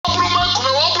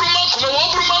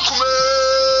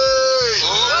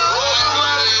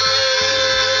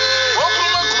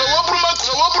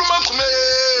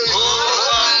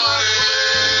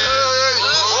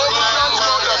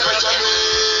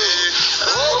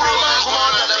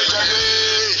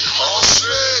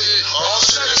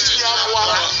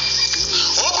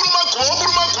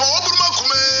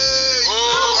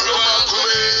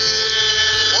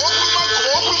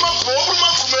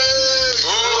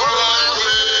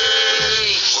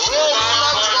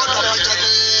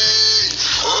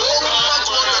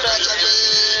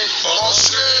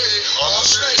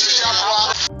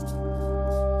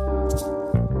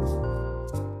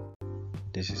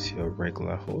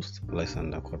host,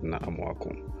 Alexander Kodna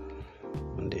Amwakum,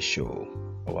 on the show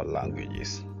Our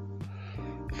Languages,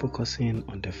 focusing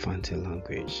on the Fanti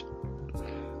language.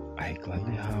 I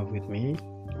gladly have with me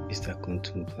Mr.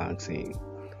 Kuntum Blangsing,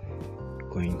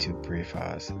 going to brief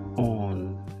us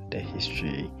on the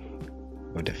history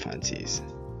of the Fantis.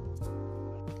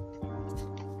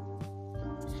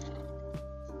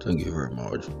 Thank you very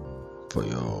much for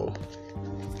your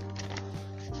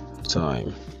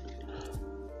time,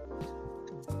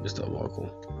 Mr. Marco.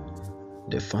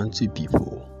 The Fanti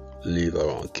people live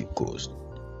around Cape Coast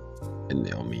in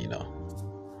Elmina.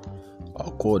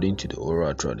 According to the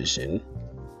oral tradition,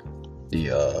 they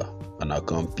are an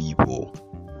Akan people.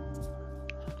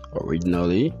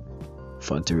 Originally,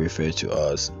 Fanti referred to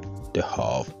as the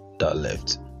half that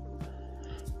left,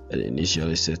 and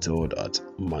initially settled at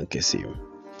Mankesim,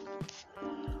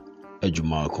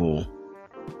 Ejumako,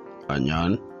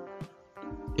 Anyan,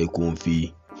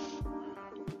 Ekonfi,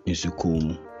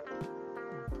 Insukum,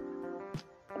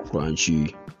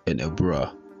 Kranchi, and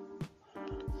Ebra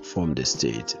formed the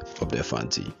state of the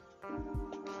Fanti.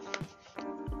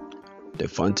 The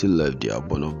Fanti left their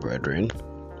Bono brethren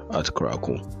at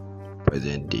Krakow,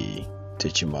 present day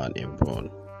Techiman in Bron,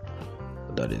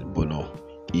 that is Bono,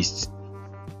 east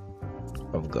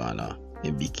of Ghana,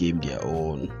 and became their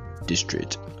own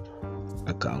district,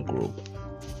 Akan group.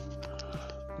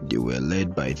 They were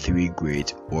led by three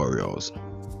great warriors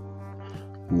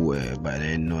who were by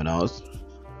then known as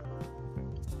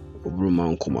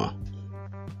Obrumankuma,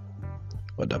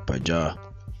 Odapaja,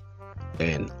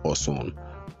 and Oson.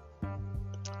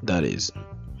 That is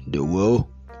the whale,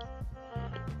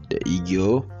 the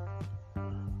eagle,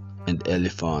 and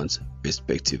elephant,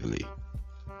 respectively.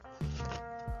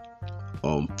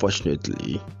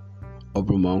 Unfortunately,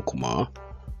 Obrumankuma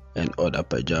and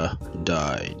Odapaja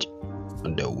died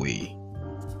on the way,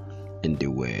 and they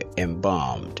were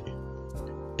embalmed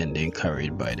and then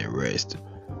carried by the rest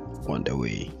on the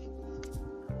way.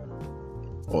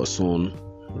 Oson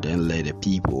then led the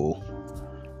people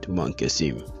to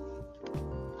Mankesim.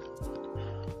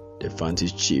 The Fanti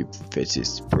chief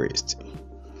fetish priest,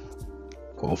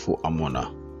 Konfu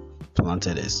Amona,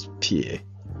 planted a spear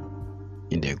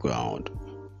in the ground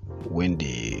when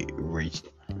they reached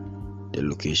the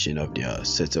location of their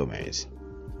settlement,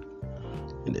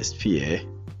 and the spear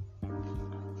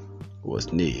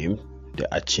was named the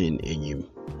Achin Enyim,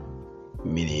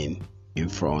 meaning in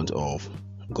front of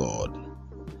God.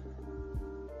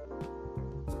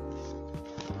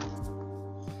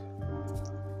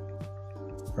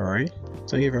 Alright,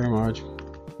 thank you very much,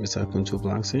 Mr. Kuntum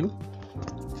Blangsing,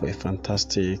 for a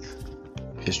fantastic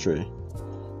history.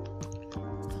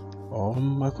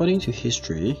 According to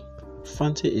history,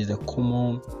 Fanti is the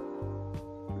common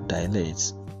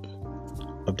dialect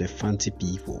of the Fanti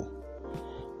people,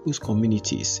 whose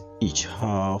communities each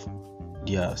have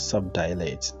their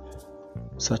sub-dialects,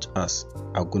 such as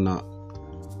Aguna,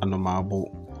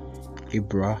 Anomabo,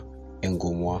 Ibra, and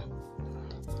Gomwa.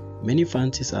 Many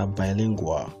Fantis are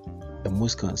bilingual, and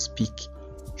most can speak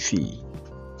Twi.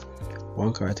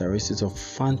 One characteristic of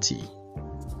Fanti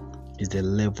is the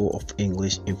level of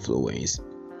English influence,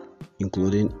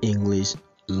 including English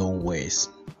loanwords,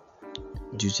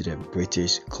 due to the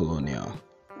British colonial.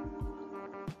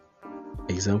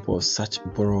 Examples of such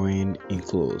borrowing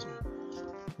include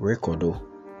recordo,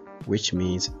 which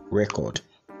means record,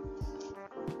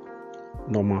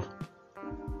 norma,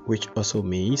 which also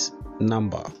means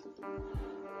number.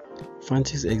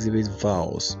 Fantis exhibit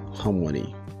vowels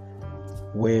harmony,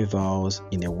 where vowels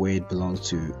in a word belong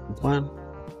to one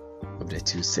of the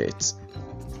two sets.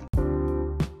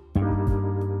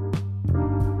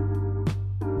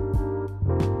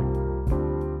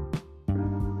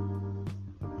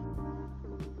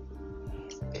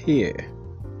 Here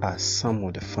are some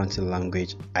of the Fanti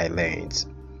language I learned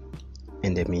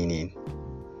and the meaning.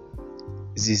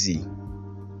 Zizi,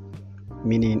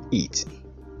 meaning eat.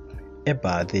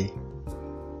 Ebade,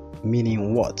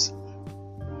 meaning what?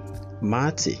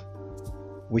 Mati,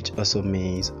 which also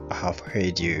means I have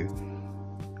heard you.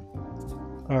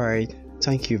 Alright,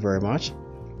 thank you very much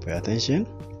for your attention.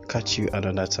 Catch you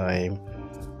another time.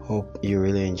 Hope you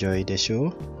really enjoyed the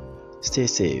show. Stay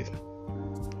safe.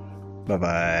 Bye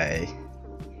bye.